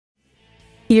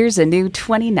Here's a new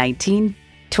 2019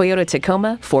 Toyota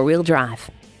Tacoma four-wheel drive.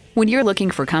 When you're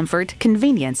looking for comfort,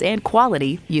 convenience, and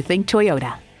quality, you think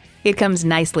Toyota. It comes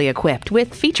nicely equipped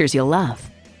with features you'll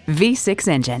love. V6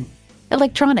 engine,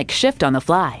 electronic shift on the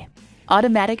fly,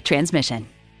 automatic transmission,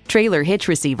 trailer hitch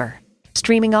receiver,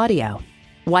 streaming audio,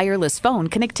 wireless phone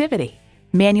connectivity,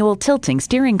 manual tilting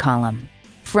steering column,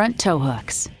 front tow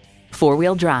hooks,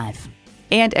 four-wheel drive,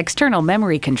 and external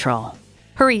memory control.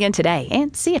 Hurry in today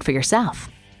and see it for yourself.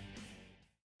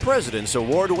 President's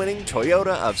Award-winning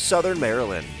Toyota of Southern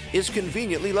Maryland is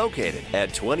conveniently located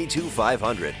at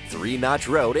 22500 Three Notch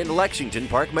Road in Lexington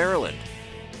Park, Maryland.